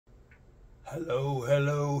Hello,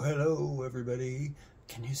 hello, hello, everybody.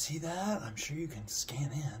 Can you see that? I'm sure you can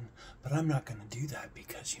scan in, but I'm not going to do that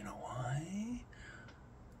because you know why?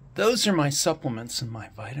 Those are my supplements and my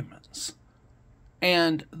vitamins,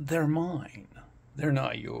 and they're mine. They're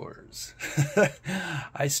not yours.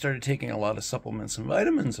 I started taking a lot of supplements and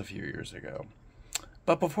vitamins a few years ago.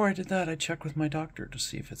 But before I did that, I checked with my doctor to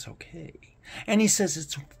see if it's okay. And he says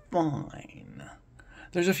it's fine.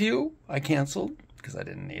 There's a few I canceled because I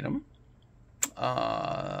didn't need them.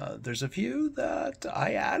 There's a few that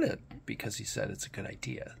I added because he said it's a good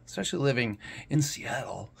idea, especially living in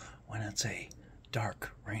Seattle when it's a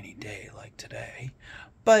dark, rainy day like today.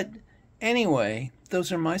 But anyway,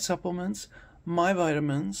 those are my supplements, my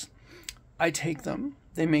vitamins. I take them.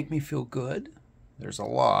 They make me feel good. There's a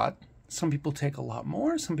lot. Some people take a lot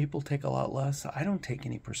more. Some people take a lot less. I don't take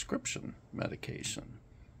any prescription medication.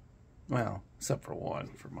 Well, except for one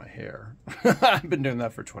for my hair. I've been doing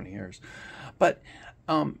that for 20 years. But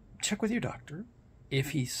check with your doctor. If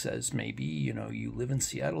he says maybe, you live in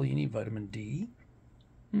Seattle, you need vitamin D.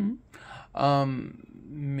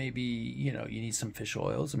 Maybe, you need some fish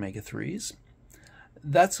oils, omega-3s.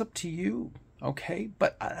 That's up to you, okay?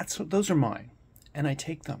 But those are mine, and I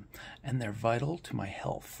take them, and they're vital to my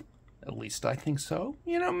health. At least I think so.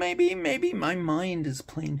 Maybe my mind is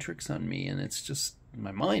playing tricks on me, and it's just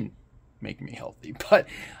my mind making me healthy. But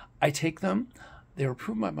I take them. They're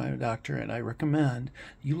approved by my doctor, and I recommend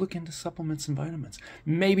you look into supplements and vitamins.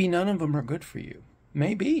 Maybe none of them are good for you.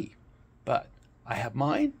 Maybe. But I have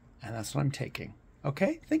mine, and that's what I'm taking.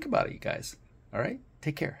 Okay? Think about it, you guys. All right?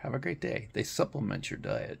 Take care. Have a great day. They supplement your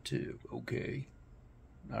diet, too. Okay?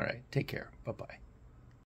 All right. Take care. Bye-bye.